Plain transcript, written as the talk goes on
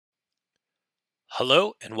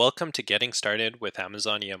Hello and welcome to Getting Started with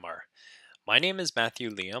Amazon EMR. My name is Matthew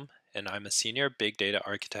Liam and I'm a Senior Big Data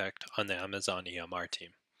Architect on the Amazon EMR team.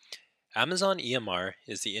 Amazon EMR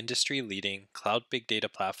is the industry-leading cloud big data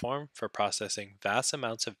platform for processing vast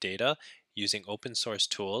amounts of data using open source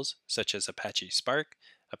tools such as Apache Spark,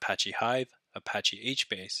 Apache Hive, Apache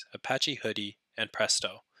HBase, Apache Hoodie, and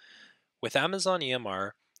Presto. With Amazon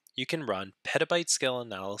EMR, you can run petabyte scale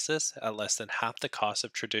analysis at less than half the cost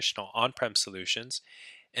of traditional on-prem solutions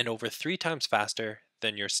and over 3 times faster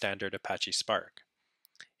than your standard Apache Spark.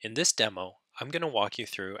 In this demo, I'm going to walk you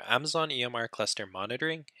through Amazon EMR cluster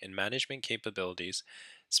monitoring and management capabilities,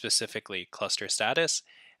 specifically cluster status,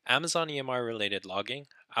 Amazon EMR related logging,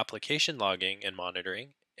 application logging and monitoring,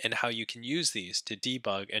 and how you can use these to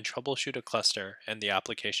debug and troubleshoot a cluster and the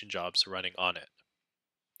application jobs running on it.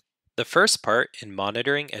 The first part in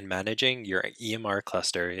monitoring and managing your EMR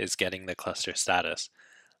cluster is getting the cluster status.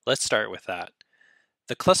 Let's start with that.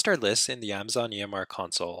 The cluster list in the Amazon EMR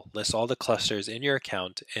console lists all the clusters in your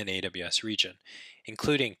account and AWS region,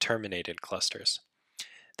 including terminated clusters.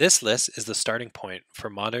 This list is the starting point for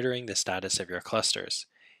monitoring the status of your clusters.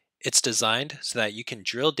 It's designed so that you can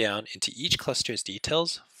drill down into each cluster's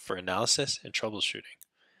details for analysis and troubleshooting.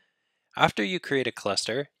 After you create a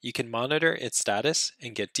cluster, you can monitor its status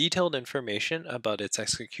and get detailed information about its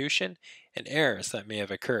execution and errors that may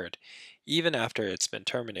have occurred, even after it's been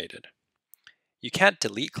terminated. You can't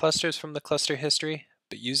delete clusters from the cluster history,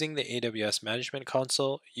 but using the AWS Management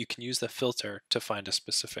Console, you can use the filter to find a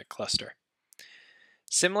specific cluster.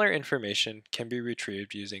 Similar information can be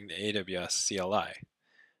retrieved using the AWS CLI.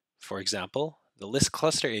 For example, the List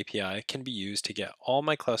Cluster API can be used to get all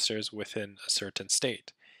my clusters within a certain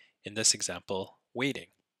state. In this example, waiting.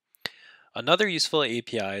 Another useful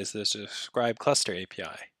API is the Describe Cluster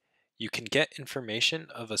API. You can get information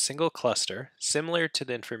of a single cluster similar to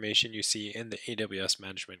the information you see in the AWS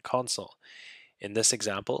Management Console. In this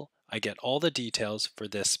example, I get all the details for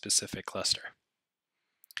this specific cluster.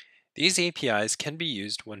 These APIs can be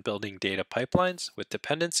used when building data pipelines with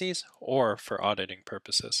dependencies or for auditing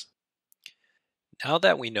purposes. Now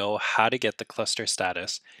that we know how to get the cluster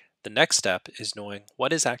status, the next step is knowing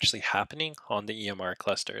what is actually happening on the EMR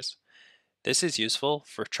clusters. This is useful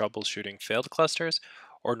for troubleshooting failed clusters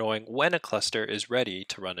or knowing when a cluster is ready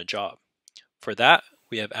to run a job. For that,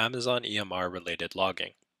 we have Amazon EMR related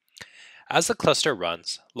logging. As the cluster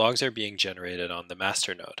runs, logs are being generated on the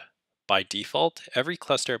master node. By default, every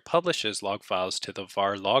cluster publishes log files to the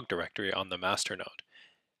var log directory on the master node.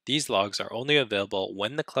 These logs are only available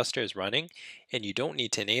when the cluster is running, and you don't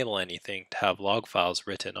need to enable anything to have log files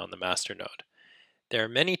written on the master node. There are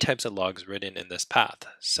many types of logs written in this path,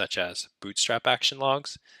 such as Bootstrap action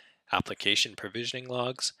logs, application provisioning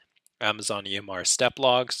logs, Amazon EMR step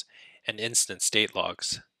logs, and instance state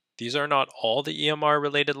logs. These are not all the EMR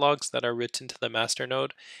related logs that are written to the master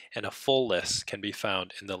node, and a full list can be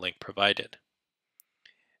found in the link provided.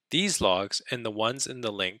 These logs and the ones in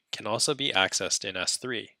the link can also be accessed in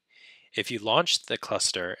S3. If you launch the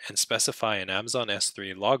cluster and specify an Amazon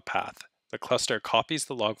S3 log path, the cluster copies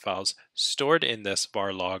the log files stored in this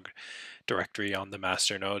var log directory on the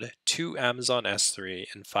master node to Amazon S3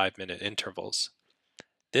 in 5-minute intervals.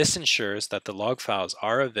 This ensures that the log files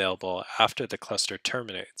are available after the cluster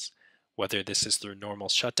terminates, whether this is through normal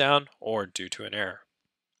shutdown or due to an error.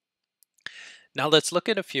 Now let's look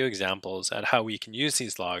at a few examples at how we can use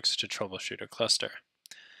these logs to troubleshoot a cluster.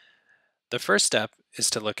 The first step is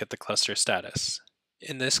to look at the cluster status.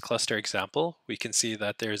 In this cluster example, we can see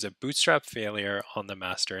that there is a bootstrap failure on the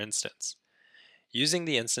master instance. Using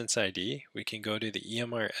the instance ID, we can go to the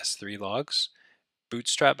EMR S3 logs,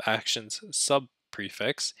 bootstrap actions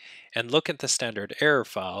subprefix, and look at the standard error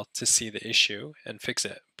file to see the issue and fix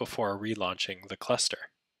it before relaunching the cluster.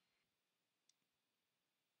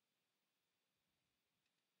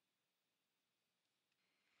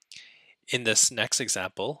 In this next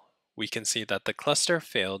example, we can see that the cluster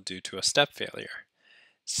failed due to a step failure.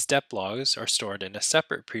 Step logs are stored in a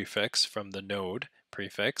separate prefix from the node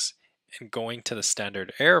prefix, and going to the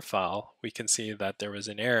standard error file, we can see that there was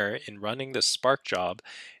an error in running the Spark job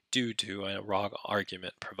due to a wrong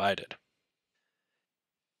argument provided.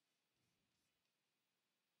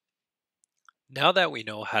 Now that we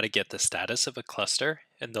know how to get the status of a cluster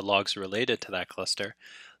and the logs related to that cluster,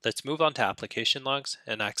 let's move on to application logs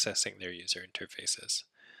and accessing their user interfaces.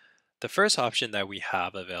 The first option that we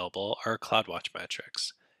have available are CloudWatch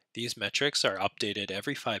metrics. These metrics are updated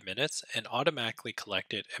every 5 minutes and automatically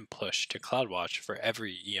collected and pushed to CloudWatch for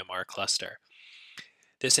every EMR cluster.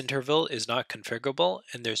 This interval is not configurable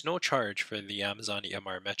and there's no charge for the Amazon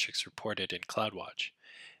EMR metrics reported in CloudWatch.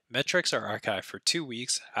 Metrics are archived for 2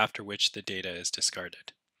 weeks, after which the data is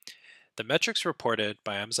discarded. The metrics reported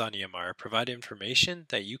by Amazon EMR provide information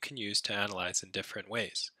that you can use to analyze in different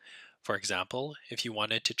ways. For example, if you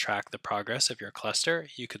wanted to track the progress of your cluster,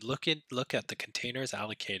 you could look at the containers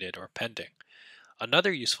allocated or pending.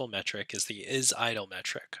 Another useful metric is the isIdle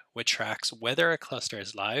metric, which tracks whether a cluster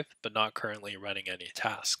is live but not currently running any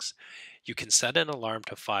tasks. You can set an alarm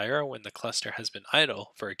to fire when the cluster has been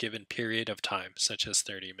idle for a given period of time, such as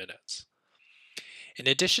 30 minutes. In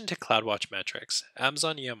addition to CloudWatch metrics,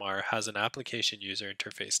 Amazon EMR has an Application User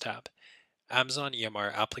Interface tab. Amazon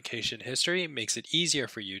EMR Application History makes it easier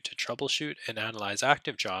for you to troubleshoot and analyze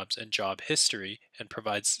active jobs and job history and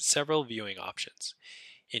provides several viewing options.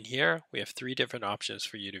 In here, we have 3 different options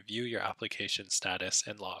for you to view your application status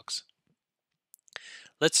and logs.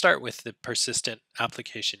 Let's start with the persistent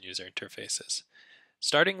application user interfaces.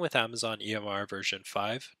 Starting with Amazon EMR version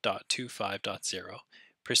 5.25.0,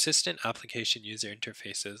 persistent application user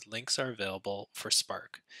interfaces links are available for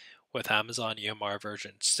Spark. With Amazon EMR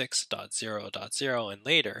version 6.0.0 and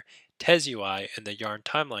later, Tez UI and the Yarn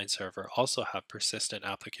Timeline server also have persistent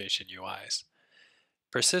application UIs.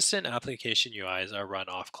 Persistent application UIs are run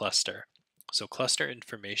off cluster, so cluster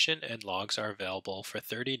information and logs are available for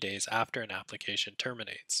 30 days after an application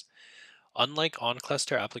terminates. Unlike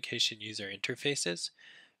on-cluster application user interfaces,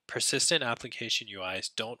 persistent application UIs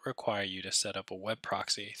don't require you to set up a web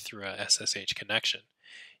proxy through a SSH connection.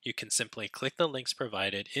 You can simply click the links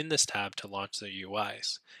provided in this tab to launch the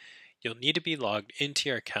UIs. You'll need to be logged into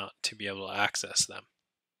your account to be able to access them.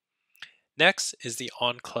 Next is the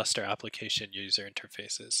on-cluster application user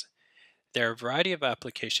interfaces. There are a variety of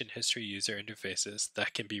application history user interfaces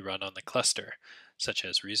that can be run on the cluster, such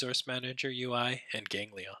as Resource Manager UI and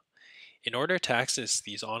Ganglia. In order to access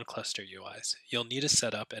these on-cluster UIs, you'll need to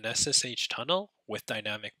set up an SSH tunnel with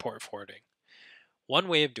dynamic port forwarding. One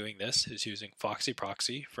way of doing this is using Foxy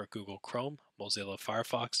Proxy for Google Chrome, Mozilla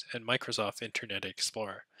Firefox, and Microsoft Internet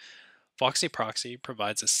Explorer. Foxy Proxy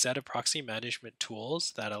provides a set of proxy management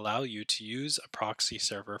tools that allow you to use a proxy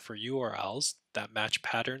server for URLs that match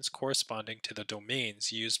patterns corresponding to the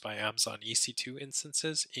domains used by Amazon EC2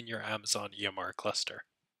 instances in your Amazon EMR cluster.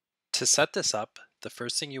 To set this up, the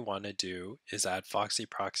first thing you want to do is add Foxy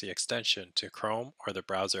Proxy extension to Chrome or the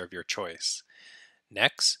browser of your choice.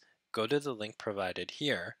 Next, go to the link provided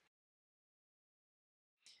here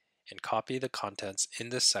and copy the contents in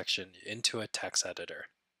this section into a text editor.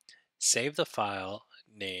 Save the file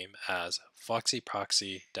name as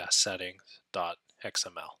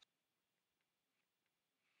foxyproxy-settings.xml.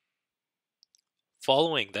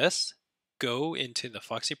 Following this, go into the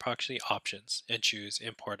Foxy Proxy options and choose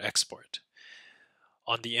Import Export.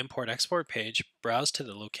 On the Import Export page, browse to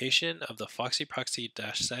the location of the Foxy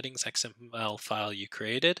Proxy-settings XML file you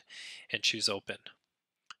created and choose Open.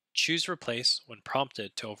 Choose Replace when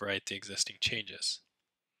prompted to overwrite the existing changes.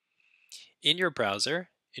 In your browser,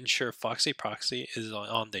 ensure Foxy Proxy is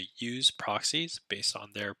on the Use Proxies based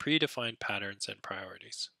on their predefined patterns and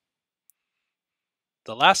priorities.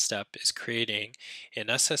 The last step is creating an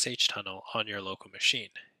SSH tunnel on your local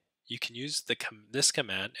machine. You can use this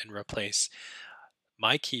command and replace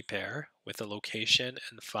myKeyPair with the location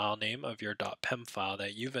and file name of your .pem file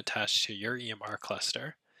that you've attached to your EMR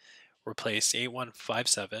cluster, replace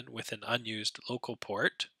 8157 with an unused local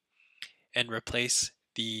port, and replace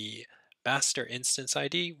the master instance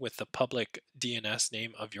ID with the public DNS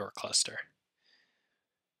name of your cluster.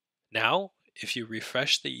 Now, if you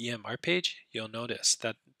refresh the EMR page, you'll notice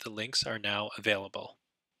that the links are now available.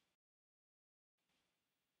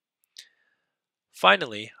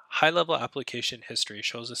 Finally, high-level application history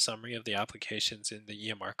shows a summary of the applications in the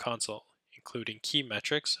EMR console, including key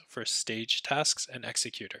metrics for stage tasks and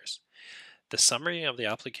executors. The summary of the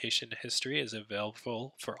application history is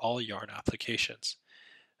available for all Yarn applications.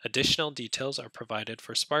 Additional details are provided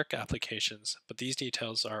for Spark applications, but these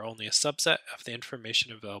details are only a subset of the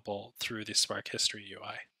information available through the Spark History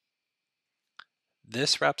UI.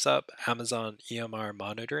 This wraps up Amazon EMR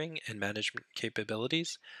monitoring and management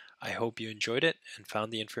capabilities. I hope you enjoyed it and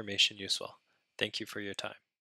found the information useful. Thank you for your time.